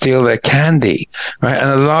going to steal their candy, right? And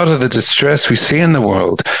a lot of the distress we see in the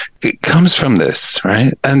world, it comes from this,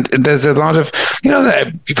 right? And there's a lot of,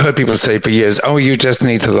 that you've heard people say for years, oh, you just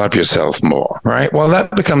need to love yourself more, right? Well,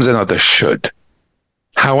 that becomes another should.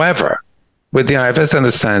 However, with the IFS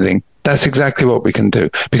understanding, that's exactly what we can do,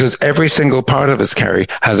 because every single part of us, Carrie,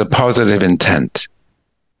 has a positive intent.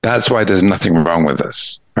 That's why there's nothing wrong with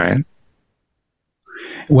us, right?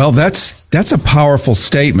 Well, that's a powerful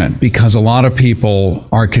statement, because a lot of people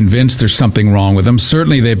are convinced there's something wrong with them.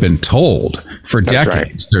 Certainly, they've been told for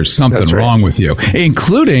decades there's something wrong with you,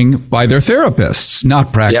 including by their therapists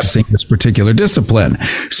not practicing this particular discipline.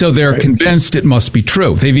 So they're convinced it must be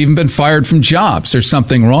true. They've even been fired from jobs. There's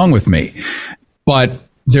something wrong with me. But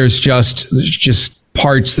there's just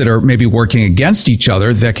parts that are maybe working against each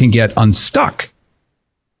other that can get unstuck.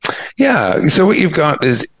 Yeah. So what you've got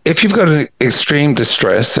is, if you've got an extreme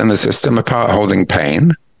distress in the system, a part holding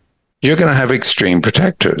pain, you're going to have extreme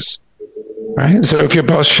protectors, right? So if your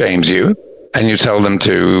boss shames you and you tell them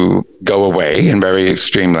to go away in very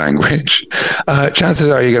extreme language, chances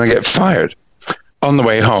are you're going to get fired. On the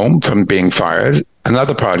way home from being fired,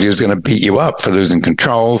 another part of you is going to beat you up for losing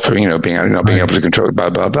control, for not being able to control, blah,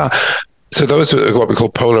 blah, blah. So those are what we call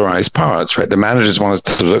polarized parts, right? The managers want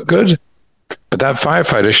us to look good, but that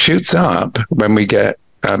firefighter shoots up when we get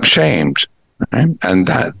shamed, right? And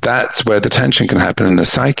that's where the tension can happen in the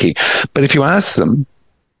psyche. But if you ask them,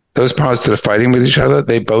 those parts that are fighting with each other,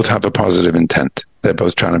 they both have a positive intent. They're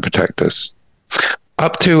both trying to protect us.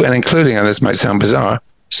 Up to and including, and this might sound bizarre,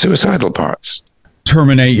 suicidal parts.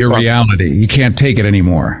 Terminate your reality. You can't take it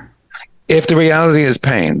anymore. If the reality is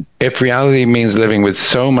pain, if reality means living with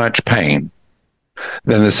so much pain,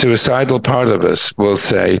 then the suicidal part of us will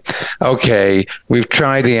say, okay, we've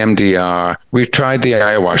tried the MDR, we've tried the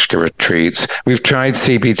ayahuasca retreats, we've tried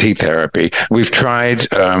CBT therapy, we've tried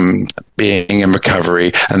being in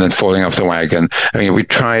recovery and then falling off the wagon. I mean, we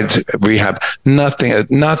tried rehab,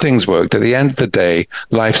 nothing's worked. At the end of the day,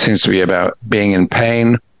 life seems to be about being in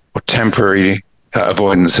pain or temporary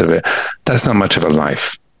avoidance of it, that's not much of a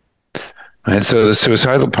life. Right? So the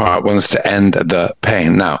suicidal part wants to end the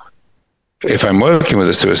pain. Now, if I'm working with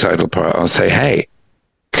a suicidal part, I'll say, hey,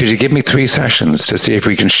 could you give me 3 sessions to see if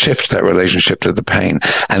we can shift that relationship to the pain?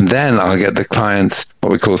 And then I'll get the clients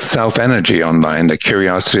what we call self-energy online, their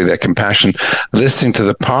curiosity, their compassion, listening to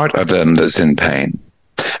the part of them that's in pain.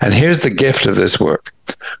 And here's the gift of this work.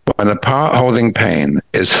 When a part holding pain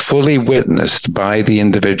is fully witnessed by the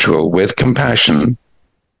individual with compassion,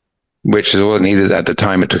 which is all it needed at the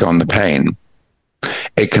time it took on the pain,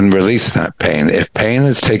 it can release that pain. If pain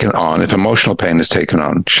is taken on, if emotional pain is taken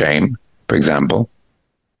on, shame, for example,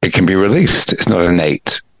 it can be released. It's not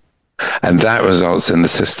innate. And that results in the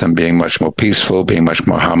system being much more peaceful, being much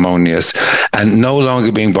more harmonious, and no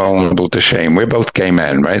longer being vulnerable to shame. We're both gay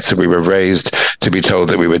men, right? So we were raised to be told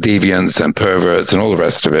that we were deviants and perverts and all the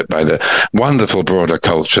rest of it by the wonderful broader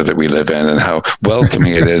culture that we live in and how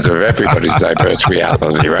welcoming it is of everybody's diverse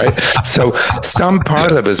reality, right? So some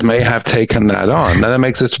part of us may have taken that on. And that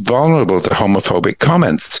makes us vulnerable to homophobic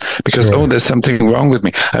comments because, oh, there's something wrong with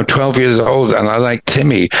me. I'm 12 years old and I like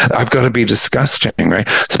Timmy. I've got to be disgusting, right?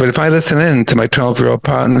 So, but if I listen in to my 12-year-old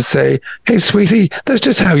partner and say, hey, sweetie, that's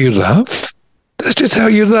just how you love. That's just how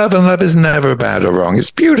you love, and love is never bad or wrong. It's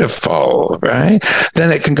beautiful, right?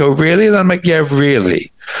 Then it can go, really? And I'm like, yeah, really.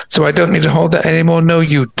 So I don't need to hold that anymore? No,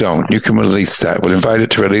 you don't. You can release that. We'll invite it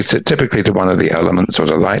to release it, typically to one of the elements or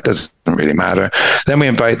the light. Doesn't really matter. Then we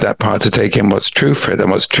invite that part to take in what's true for it.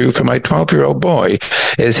 And what's true for my 12-year-old boy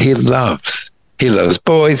is he loves. He loves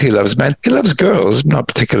boys, he loves men, he loves girls, not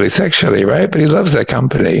particularly sexually, right? But he loves their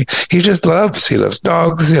company. He just loves. He loves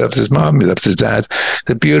dogs, he loves his mom, he loves his dad.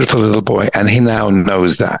 The beautiful little boy. And he now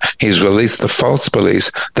knows that. He's released the false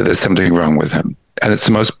beliefs that there's something wrong with him. And it's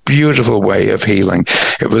the most beautiful way of healing.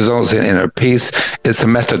 It results in inner peace. It's a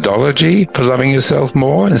methodology for loving yourself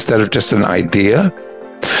more instead of just an idea.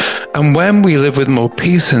 And when we live with more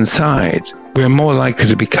peace inside, we're more likely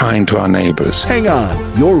to be kind to our neighbors. Hang on,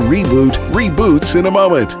 your Reboot reboots in a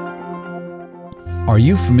moment. Are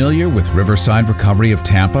you familiar with Riverside Recovery of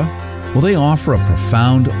Tampa? Well, they offer a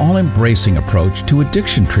profound, all-embracing approach to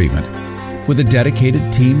addiction treatment. With a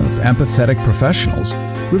dedicated team of empathetic professionals,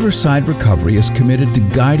 Riverside Recovery is committed to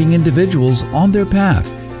guiding individuals on their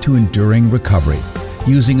path to enduring recovery,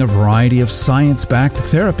 using a variety of science-backed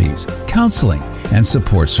therapies, counseling, and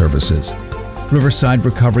support services. Riverside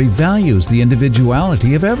Recovery values the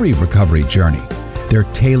individuality of every recovery journey. Their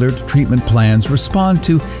tailored treatment plans respond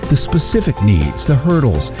to the specific needs, the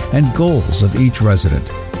hurdles, and goals of each resident,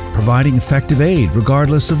 providing effective aid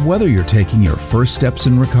regardless of whether you're taking your first steps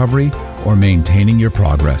in recovery or maintaining your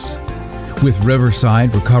progress. With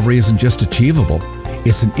Riverside, recovery isn't just achievable,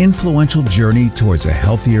 it's an influential journey towards a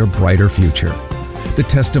healthier, brighter future. The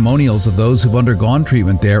testimonials of those who've undergone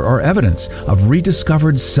treatment there are evidence of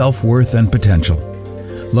rediscovered self-worth and potential.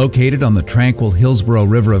 Located on the tranquil Hillsborough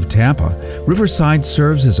River of Tampa, Riverside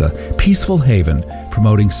serves as a peaceful haven,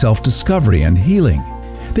 promoting self-discovery and healing.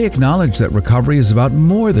 They acknowledge that recovery is about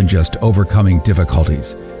more than just overcoming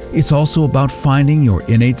difficulties. It's also about finding your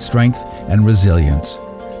innate strength and resilience.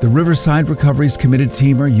 The Riverside Recovery's committed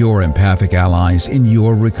team are your empathic allies in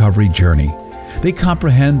your recovery journey. They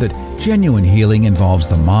comprehend that genuine healing involves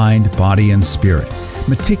the mind, body, and spirit,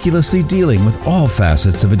 meticulously dealing with all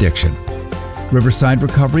facets of addiction. Riverside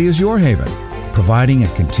Recovery is your haven, providing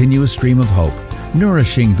a continuous stream of hope,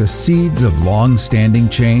 nourishing the seeds of long-standing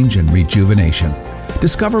change and rejuvenation.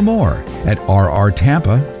 Discover more at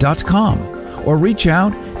rrtampa.com or reach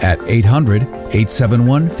out at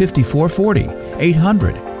 800-871-5440,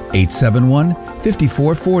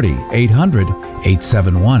 800-871-5440,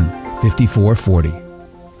 800-871-5440.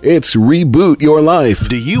 It's Reboot Your Life.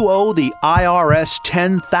 Do you owe the IRS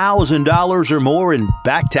 $10,000 or more in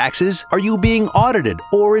back taxes? Are you being audited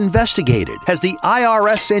or investigated? Has the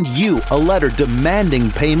IRS sent you a letter demanding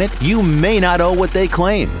payment? You may not owe what they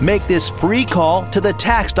claim. Make this free call to the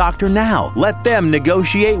tax doctor now. Let them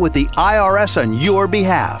negotiate with the IRS on your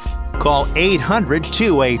behalf. Call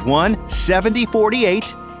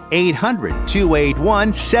 800-281-7048.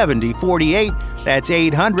 800-281-7048. That's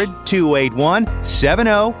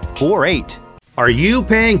 800-281-7048. Are you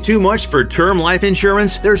paying too much for term life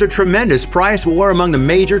insurance? There's a tremendous price war among the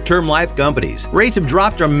major term life companies. Rates have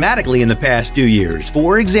dropped dramatically in the past 2 years.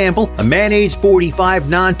 For example, a man age 45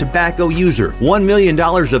 non-tobacco user, $1 million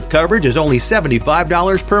of coverage is only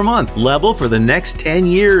 $75 per month, level for the next 10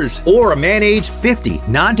 years. Or a man age 50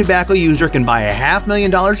 non-tobacco user can buy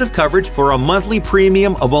 $500,000 of coverage for a monthly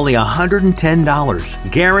premium of only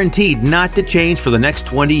 $110, guaranteed not to change for the next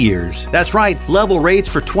 20 years. That's right, level rates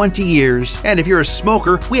for 20 years. And if you're you're a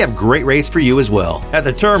smoker, we have great rates for you as well. At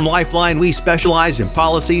the Term Lifeline, we specialize in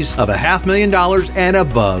policies of $500,000 and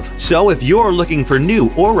above. So if you're looking for new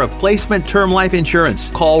or replacement term life insurance,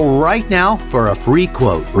 call right now for a free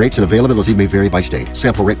quote. Rates and availability may vary by state.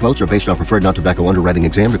 Sample rate quotes are based on preferred non-tobacco underwriting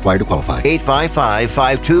exam required to qualify.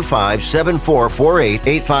 855-525-7448.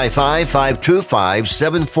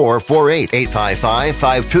 855-525-7448.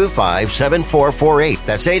 855-525-7448.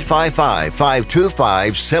 That's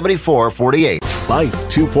 855-525-7448. Life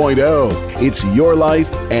 2.0. It's your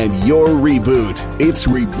life and your reboot. It's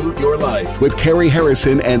Reboot Your Life with Carrie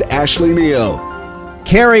Harrison and Ashley Neal.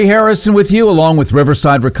 Carrie Harrison with you, along with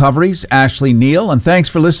Riverside Recovery's Ashley Neal, and thanks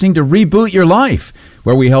for listening to Reboot Your Life,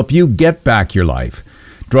 where we help you get back your life.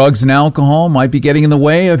 Drugs and alcohol might be getting in the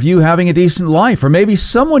way of you having a decent life, or maybe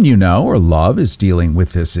someone you know or love is dealing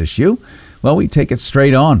with this issue. Well, we take it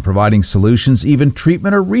straight on, providing solutions, even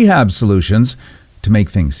treatment or rehab solutions, to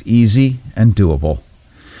make things easy and doable.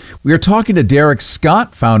 We are talking to Derek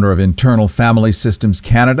Scott, founder of Internal Family Systems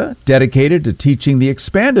Canada, dedicated to teaching the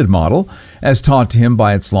expanded model as taught to him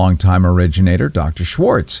by its longtime originator, Dr.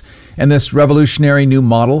 Schwartz. And this revolutionary new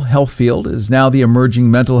model health field is now the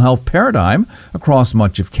emerging mental health paradigm across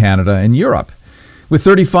much of Canada and Europe. With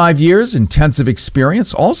 35 years intensive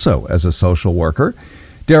experience also as a social worker,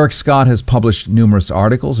 Derek Scott has published numerous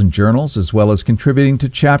articles and journals, as well as contributing to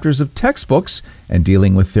chapters of textbooks and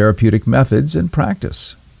dealing with therapeutic methods and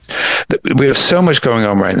practice. We have so much going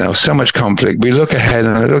on right now, so much conflict. We look ahead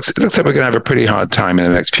and it looks like we're going to have a pretty hard time in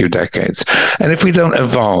the next few decades. And if we don't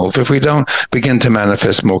evolve, if we don't begin to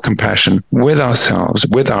manifest more compassion with ourselves,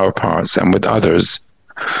 with our parts, and with others,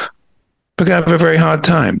 we're going to have a very hard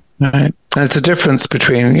time. Right? And it's a difference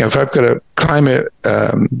between, if I've got a climate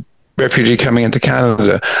refugee coming into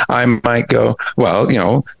Canada, I might go, well,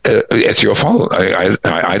 it's your fault.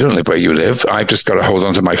 I don't live where you live. I've just got to hold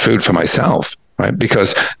on to my food for myself. Right?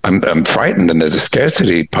 Because I'm frightened and there's a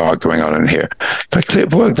scarcity part going on in here. If I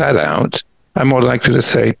work that out, I'm more likely to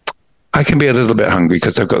say, I can be a little bit hungry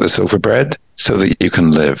because I've got this loaf of bread so that you can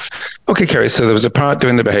live. Okay, Carrie, so there was a part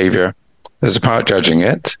doing the behavior. There's a part judging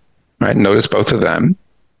it, right? Notice both of them.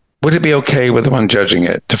 Would it be okay with the one judging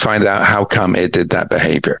it to find out how come it did that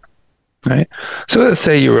behavior? Right. So let's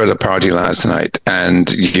say you were at a party last night and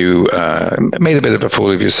you made a bit of a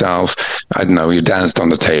fool of yourself. I don't know, you danced on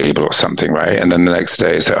the table or something, right? And then the next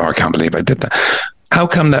day you say, I can't believe I did that. How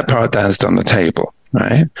come that part danced on the table,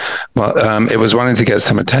 right? Well, it was wanting to get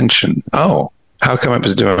some attention. Oh, how come it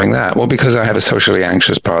was doing that? Well, because I have a socially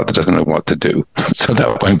anxious part that doesn't know what to do. So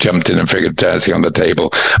that one jumped in and figured dancing on the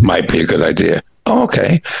table might be a good idea. Oh,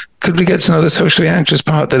 okay. Could we get to know the socially anxious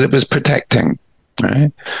part that it was protecting,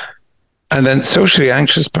 right? And then socially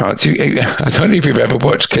anxious parts, I don't know if you've ever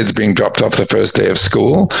watched kids being dropped off the first day of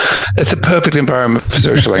school. It's a perfect environment for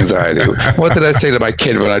social anxiety. What did I say to my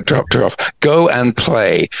kid when I dropped her off? Go and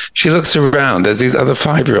play. She looks around. There's these other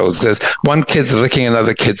 5-year-olds. There's one kid's licking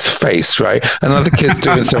another kid's face, right? Another kid's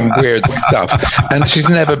doing some weird stuff. And she's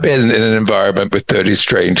never been in an environment with 30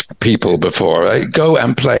 strange people before, right? Go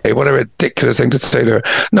and play. What a ridiculous thing to say to her.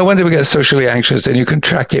 No wonder we get socially anxious, and you can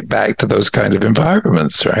track it back to those kind of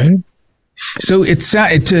environments, right? So it's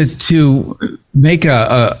to make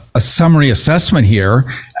a summary assessment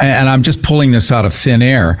here, and I'm just pulling this out of thin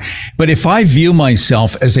air. But if I view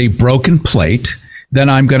myself as a broken plate, then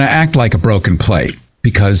I'm going to act like a broken plate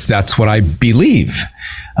because that's what I believe.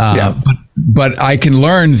 But I can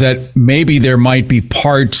learn that maybe there might be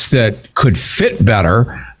parts that could fit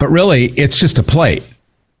better, but really it's just a plate.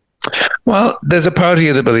 Well, there's a part of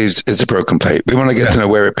you that believes it's a broken plate. We want to get to know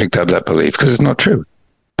where it picked up that belief because it's not true.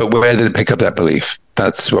 But where did it pick up that belief?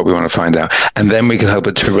 That's what we want to find out. And then we can help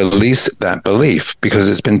it to release that belief because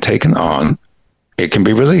it's been taken on. It can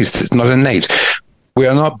be released. It's not innate. We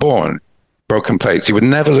are not born broken plates. You would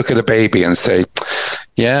never look at a baby and say,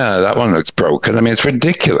 yeah, that one looks broken. I mean, it's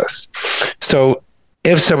ridiculous. So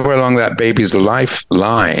if somewhere along that baby's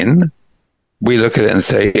lifeline, we look at it and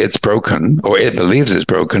say it's broken, or it believes it's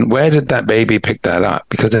broken, where did that baby pick that up?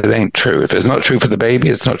 Because it ain't true. If it's not true for the baby,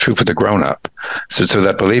 it's not true for the grown-up. So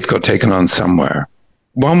that belief got taken on somewhere.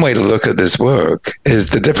 One way to look at this work is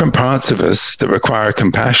the different parts of us that require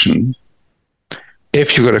compassion.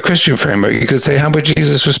 If you've got a Christian framework, you could say, how would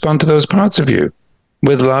Jesus respond to those parts of you?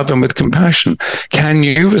 With love and with compassion. Can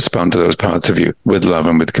you respond to those parts of you with love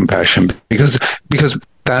and with compassion? Because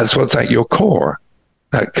that's what's at your core.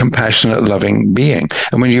 That compassionate, loving being.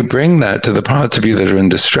 And when you bring that to the parts of you that are in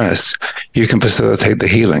distress, you can facilitate the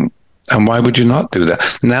healing. And why would you not do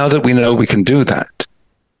that? Now that we know we can do that.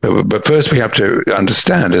 But first we have to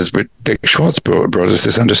understand, as Dick Schwartz brought us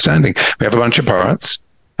this understanding, we have a bunch of parts,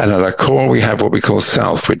 And at our core, we have what we call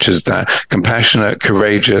self, which is that compassionate,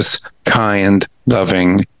 courageous, kind,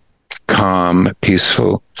 loving, calm,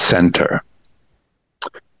 peaceful center.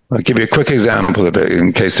 I'll give you a quick example of it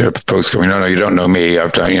in case there are folks going, no, you don't know me.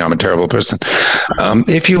 I'm a terrible person.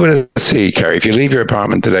 If you were to see, Carrie, if you leave your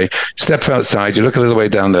apartment today, step outside, you look a little way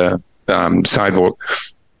down the sidewalk,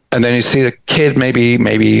 and then you see a kid, maybe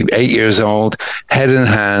 8 years old, head in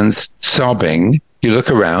hands, sobbing. You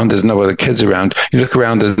look around, there's no other kids around. You look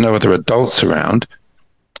around, there's no other adults around.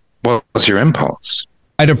 What's your impulse?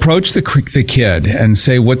 I'd approach the kid and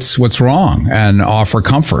say, what's wrong, and offer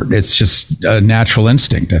comfort. It's just a natural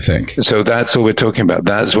instinct, I think. So that's what we're talking about.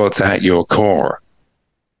 That's what's at your core.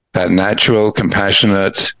 That natural,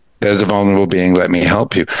 compassionate, there's a vulnerable being, let me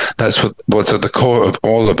help you. That's what's at the core of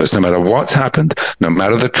all of us. No matter what's happened, no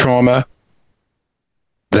matter the trauma,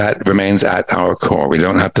 that remains at our core. We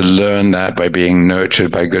don't have to learn that by being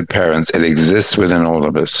nurtured by good parents. It exists within all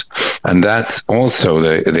of us. And that's also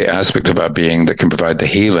the aspect of our being that can provide the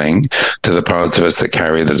healing to the parts of us that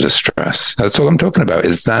carry the distress. That's what I'm talking about.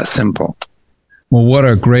 It's that simple. Well, what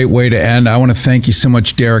a great way to end. I want to thank you so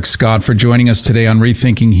much, Derek Scott, for joining us today on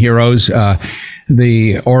Rethinking Heroes.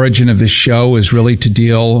 The origin of this show is really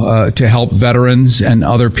to help veterans and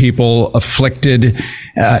other people afflicted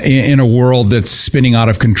in a world that's spinning out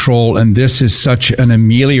of control. And this is such an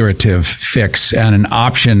ameliorative fix and an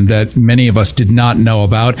option that many of us did not know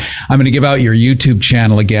about. I'm going to give out your YouTube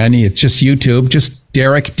channel again. It's just YouTube, just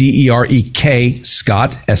Derek, D-E-R-E-K,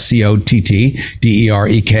 Scott, S-C-O-T-T,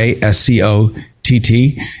 D-E-R-E-K,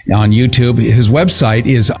 S-C-O-T-T on YouTube. His website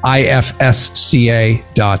is ifsca.ca.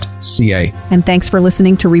 And thanks for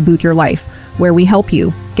listening to Reboot Your Life, where we help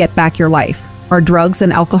you get back your life. Are drugs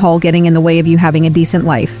and alcohol getting in the way of you having a decent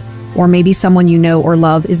life? Or maybe someone you know or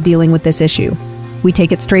love is dealing with this issue. We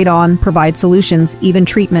take it straight on, provide solutions, even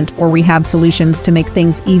treatment or rehab solutions to make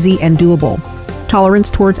things easy and doable. Tolerance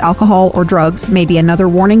towards alcohol or drugs may be another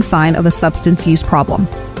warning sign of a substance use problem.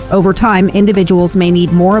 Over time, individuals may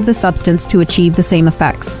need more of the substance to achieve the same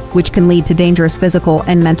effects, which can lead to dangerous physical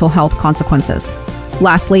and mental health consequences.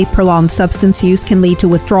 Lastly, prolonged substance use can lead to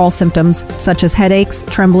withdrawal symptoms such as headaches,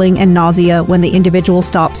 trembling, and nausea when the individual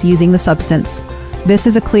stops using the substance. This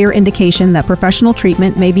is a clear indication that professional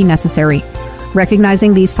treatment may be necessary.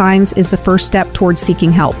 Recognizing these signs is the first step towards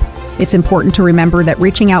seeking help. It's important to remember that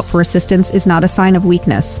reaching out for assistance is not a sign of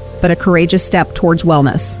weakness, but a courageous step towards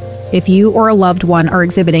wellness. If you or a loved one are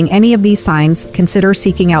exhibiting any of these signs, consider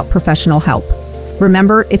seeking out professional help.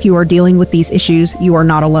 Remember, if you are dealing with these issues, you are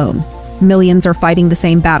not alone. Millions are fighting the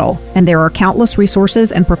same battle, and there are countless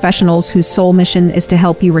resources and professionals whose sole mission is to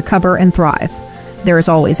help you recover and thrive. There is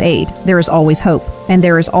always aid, there is always hope, and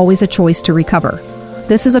there is always a choice to recover.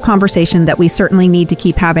 This is a conversation that we certainly need to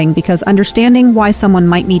keep having because understanding why someone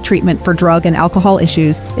might need treatment for drug and alcohol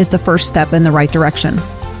issues is the first step in the right direction.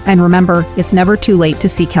 And remember, it's never too late to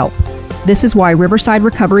seek help. This is why Riverside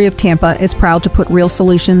Recovery of Tampa is proud to put real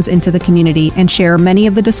solutions into the community and share many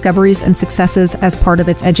of the discoveries and successes as part of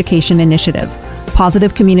its education initiative.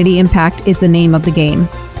 Positive community impact is the name of the game.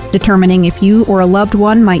 Determining if you or a loved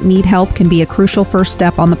one might need help can be a crucial first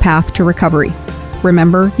step on the path to recovery.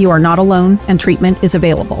 Remember, you are not alone and treatment is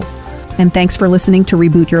available. And thanks for listening to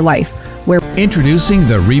Reboot Your Life, where Introducing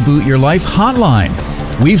the Reboot Your Life hotline.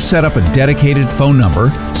 We've set up a dedicated phone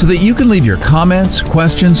number so that you can leave your comments,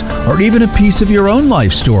 questions, or even a piece of your own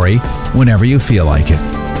life story whenever you feel like it.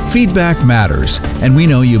 Feedback matters, and we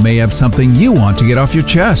know you may have something you want to get off your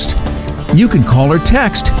chest. You can call or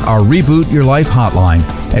text our Reboot Your Life hotline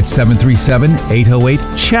at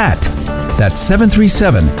 737-808-CHAT. That's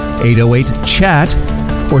 737-808-CHAT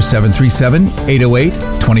or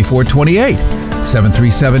 737-808-2428.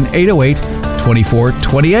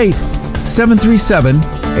 737-808-2428.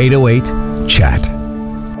 737-808-CHAT.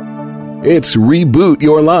 It's Reboot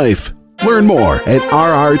Your Life. Learn more at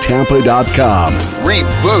rrtampa.com.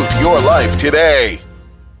 Reboot your life today.